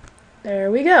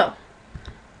 there we go.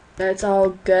 That's all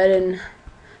good, and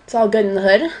it's all good in the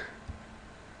hood.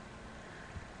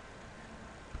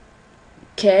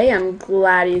 Okay, I'm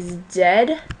glad he's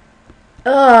dead.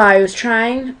 Oh, I was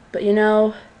trying, but you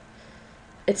know,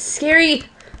 it's scary.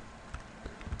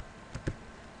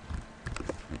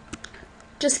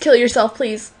 Just kill yourself,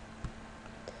 please.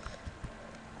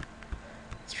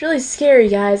 It's really scary,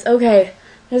 guys. Okay,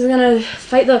 I'm just gonna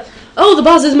fight the... Oh, the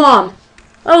boss's mom!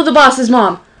 Oh, the boss's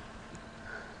mom!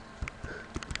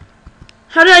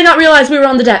 How did I not realize we were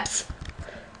on the depths?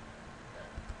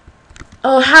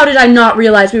 Oh, how did I not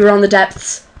realize we were on the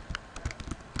depths?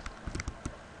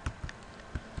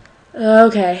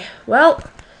 Okay, well,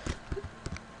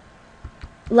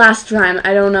 last time,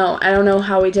 I don't know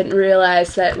how we didn't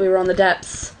realize that we were on the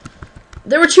depths.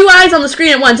 There were 2 eyes on the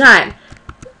screen at one time.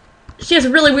 She has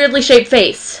a really weirdly shaped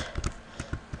face.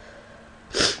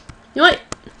 You know what?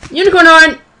 Unicorn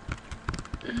horn!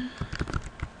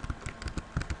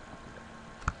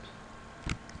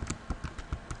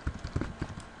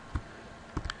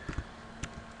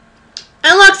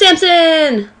 Unlock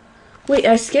Samson! Wait,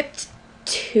 I skipped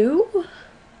 2?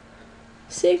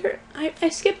 Secret? I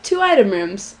skipped 2 item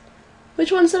rooms.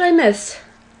 Which ones did I miss?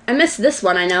 I missed this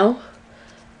one, I know.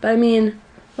 But I mean,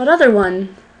 what other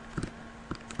one?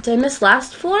 Did I miss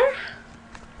last floor?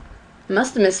 I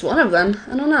must have missed one of them.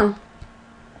 I don't know.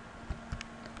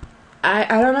 I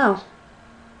don't know.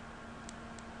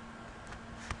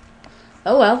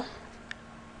 Oh well.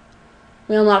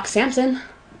 We unlock Samson.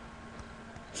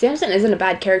 Samson isn't a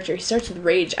bad character. He starts with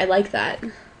rage. I like that.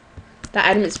 That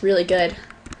item is really good.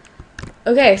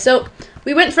 Okay, so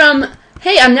we went from,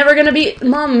 hey, I'm never gonna beat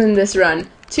Mom in this run,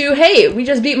 to, hey, we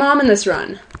just beat Mom in this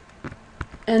run.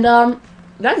 And,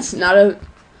 that's not a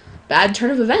bad turn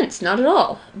of events. Not at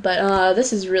all. But,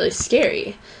 this is really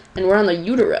scary. And we're on the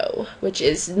Utero, which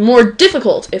is more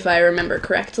difficult, if I remember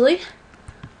correctly.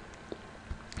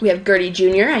 We have Gertie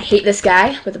Jr. I hate this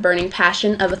guy with a burning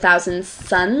passion of 1,000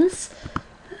 suns.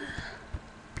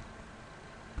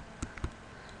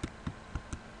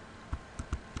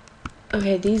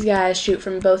 Okay, these guys shoot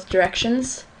from both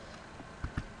directions.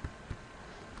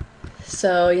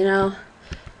 So, you know,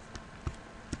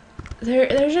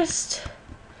 they're just...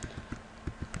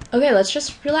 Okay, let's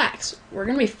just relax. We're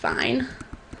gonna be fine.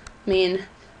 I mean,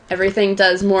 everything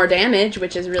does more damage,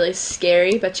 which is really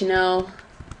scary, but you know...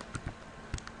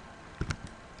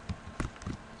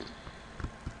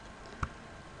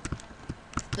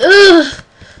 Ugh!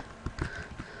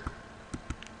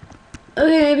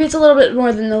 Okay, maybe it's a little bit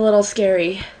more than a little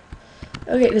scary.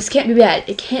 Okay, this can't be bad.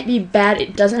 It can't be bad.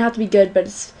 It doesn't have to be good, but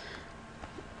it's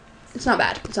not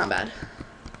bad. It's not bad.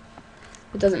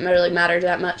 It doesn't really matter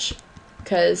that much,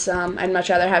 because I'd much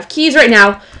rather have keys right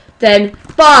now than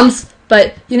bombs.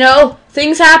 But, you know,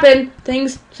 things happen.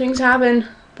 Things happen,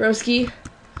 broski.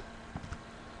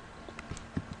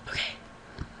 Okay.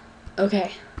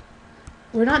 Okay.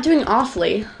 We're not doing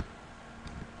awfully.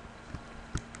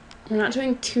 We're not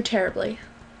doing too terribly.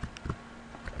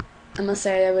 I must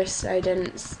say, I wish I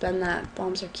didn't spend that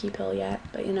bombs or key pill yet,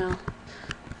 but you know.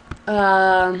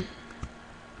 Why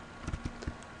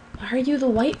are you the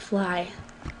white fly?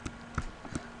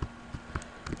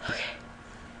 Okay.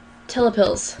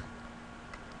 Telepills.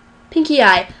 Pinky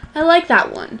eye. I like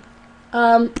that one.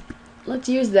 Let's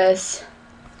use this.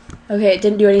 Okay, it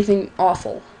didn't do anything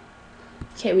awful.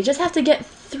 Okay, we just have to get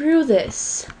through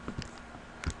this.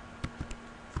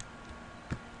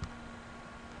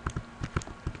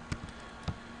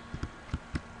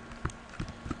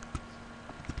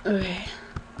 Okay.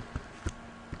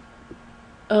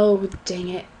 Oh, dang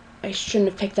it. I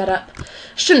shouldn't have picked that up.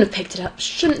 Shouldn't have picked it up.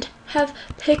 Shouldn't have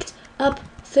picked up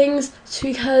things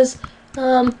because,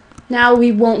 now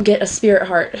we won't get a spirit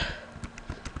heart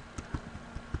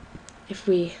if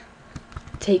we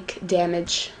take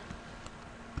damage.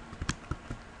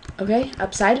 Okay,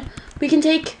 upside. We can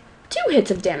take 2 hits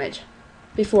of damage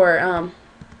before,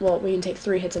 well, we can take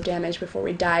 3 hits of damage before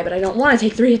we die, but I don't want to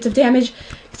take 3 hits of damage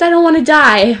because I don't want to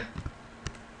die.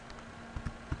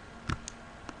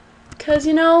 Because,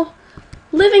 you know,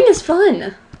 living is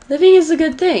fun. Living is a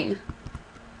good thing.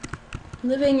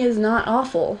 Living is not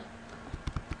awful.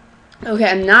 Okay,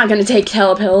 I'm not going to take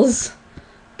telepills.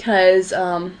 Because,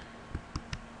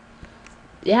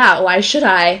 yeah, why should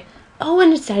I? Oh,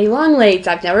 and it's Daddy Longlegs.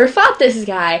 I've never fought this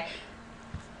guy.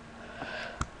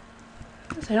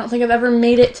 I don't think I've ever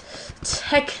made it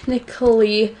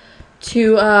technically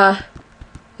to,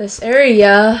 this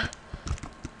area.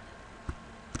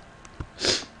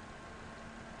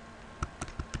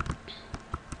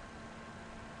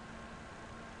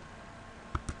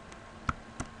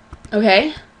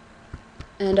 Okay.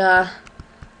 And,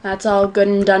 that's all good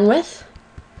and done with.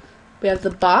 We have the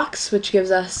box, which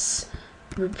gives us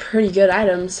pretty good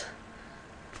items.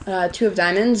 2 of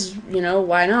diamonds, you know,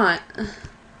 why not?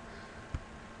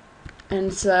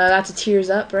 And so that's a tears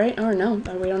up, right? Or no,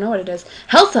 we don't know what it is.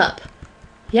 Health up!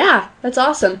 Yeah, that's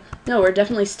awesome. No, we're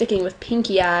definitely sticking with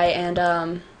Pinky Eye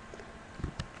and,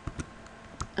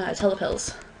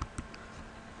 telepills.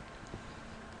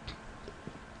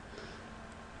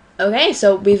 Okay,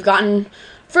 so we've gotten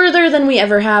further than we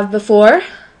ever have before.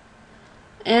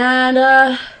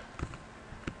 And,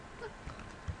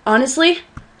 honestly,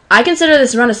 I consider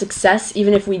this run a success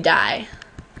even if we die.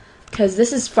 Because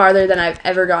this is farther than I've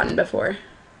ever gotten before.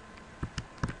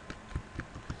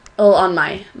 Well, on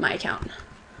my account.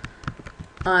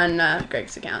 On,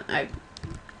 Greg's account. When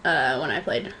I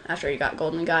played after he got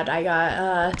Golden God, I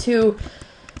got, 2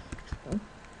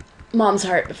 Mom's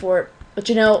Heart before. But,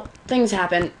 you know, things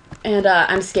happen. And,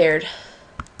 I'm scared.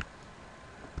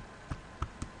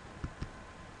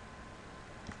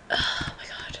 Oh my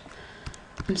god.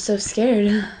 I'm so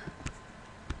scared.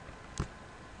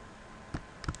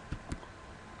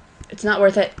 It's not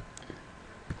worth it.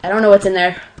 I don't know what's in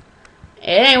there. It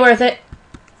ain't worth it.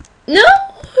 No!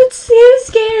 It's so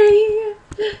scary.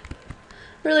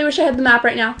 Really wish I had the map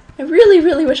right now. I really,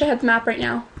 really wish I had the map right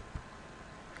now.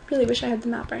 Really wish I had the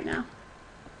map right now.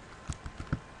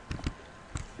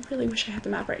 Really wish I had the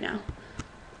map right now.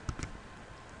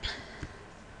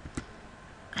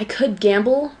 I could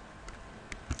gamble,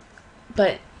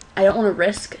 but I don't want to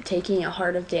risk taking a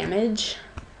heart of damage.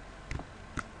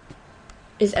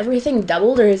 Is everything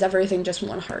doubled or is everything just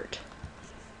 1 heart?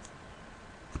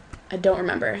 I don't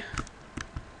remember.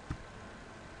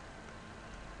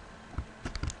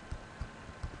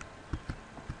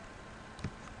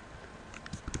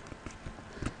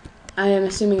 I am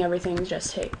assuming everything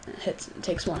just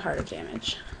takes 1 heart of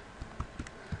damage.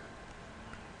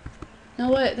 You know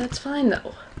what? That's fine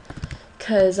though,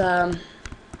 because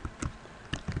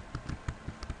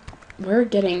we're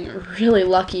getting really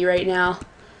lucky right now.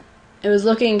 It was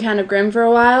looking kind of grim for a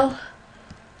while,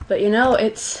 but you know,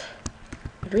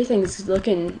 everything's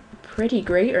looking pretty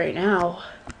great right now.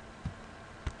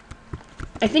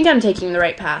 I think I'm taking the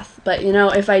right path, but you know,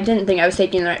 if I didn't think I was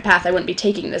taking the right path, I wouldn't be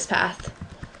taking this path.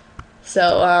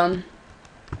 So,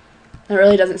 that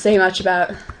really doesn't say much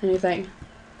about anything.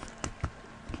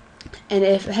 And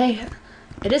hey,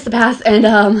 it is the path,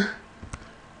 and,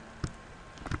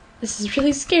 this is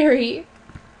really scary.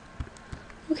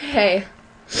 Okay.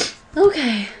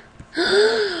 Okay.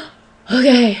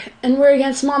 Okay, and we're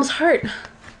against Mom's heart.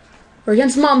 We're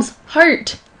against Mom's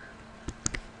heart.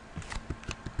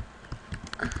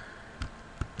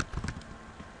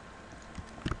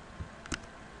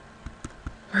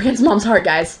 We're against Mom's heart,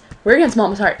 guys. We're against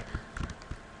Mom's heart.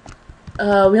 We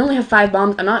only have 5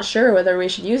 bombs. I'm not sure whether we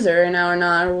should use it right now or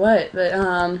not, or what, but,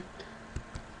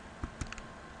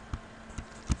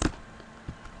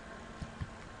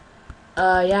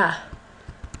 yeah.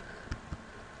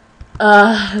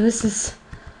 This is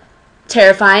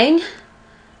terrifying.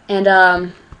 And,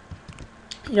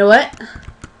 you know what?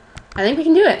 I think we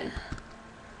can do it.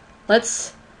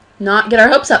 Let's not get our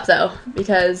hopes up, though,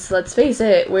 because, let's face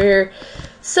it, we're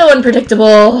so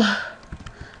unpredictable.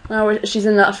 Well, she's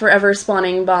in the forever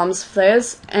spawning bombs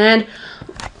phase, and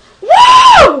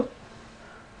woo!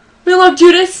 We love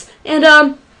Judas, and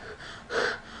oh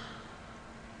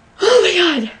my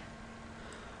god,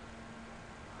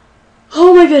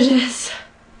 oh my goodness,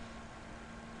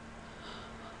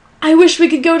 I wish we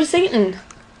could go to Satan.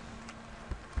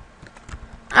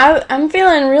 I'm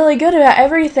feeling really good about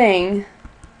everything.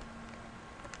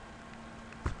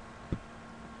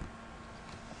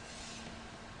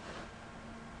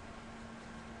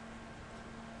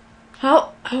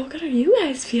 How good are you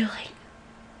guys feeling?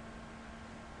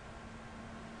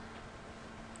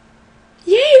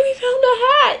 Yay, we found a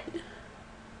hat!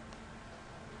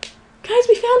 Guys,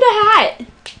 we found a hat!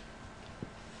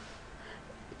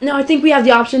 No, I think we have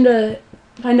the option to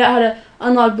find out how to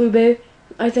unlock Blue Babe.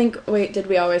 I think, wait, did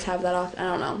we always have that off? I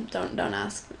don't know. Don't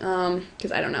ask.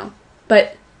 Because I don't know.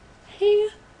 But, hey,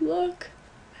 look.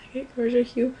 Where's your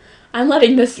hue? I'm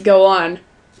letting this go on.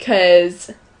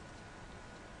 Because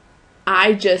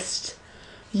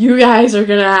you guys are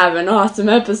gonna have an awesome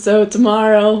episode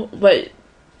tomorrow. But,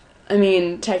 I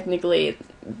mean, technically,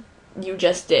 you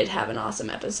just did have an awesome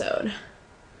episode.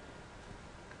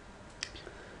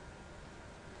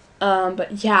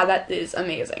 But yeah, that is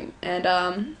amazing. And,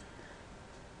 oh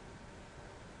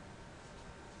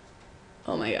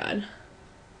my god.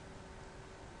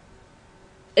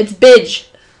 It's Bidge!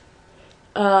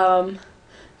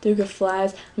 Duke of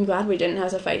Flies. I'm glad we didn't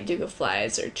have to fight Duke of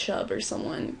Flies or Chubb or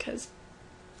someone, because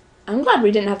I'm glad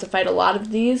we didn't have to fight a lot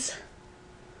of these.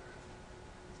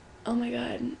 Oh my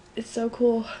god. It's so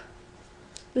cool.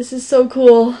 This is so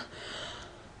cool.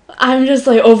 I'm just,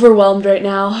 like, overwhelmed right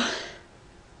now.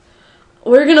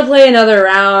 We're gonna play another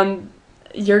round.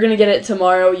 You're gonna get it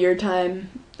tomorrow, your time.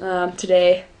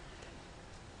 Today.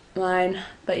 Mine.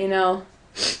 But, you know,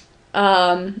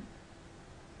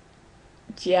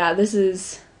 yeah, this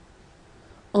is,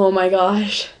 oh my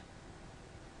gosh.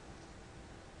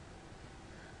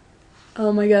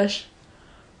 Oh my gosh.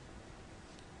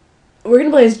 We're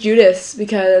gonna play as Judas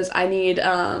because I need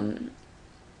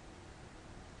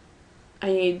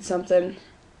something.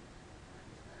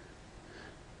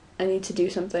 I need to do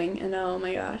something, and oh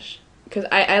my gosh. Because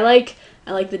I like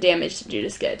the damage that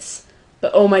Judas gets.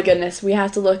 But oh my goodness, we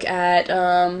have to look at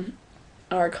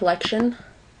our collection.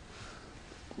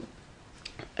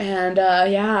 And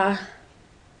yeah.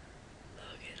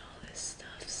 Look at all this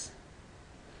stuff.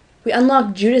 We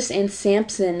unlocked Judas and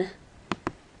Samson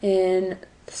in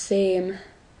the same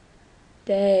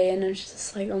day, and I'm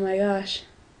just like, oh my gosh.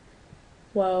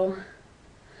 Whoa.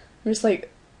 I'm just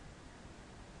like,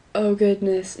 oh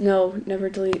goodness. No, never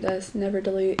delete this. Never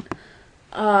delete.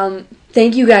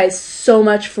 Thank you guys so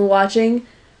much for watching.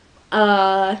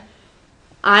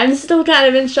 I'm still kind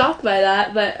of in shock by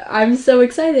that, but I'm so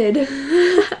excited.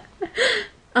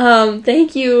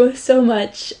 Thank you so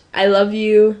much. I love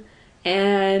you,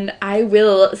 and I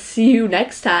will see you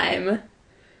next time.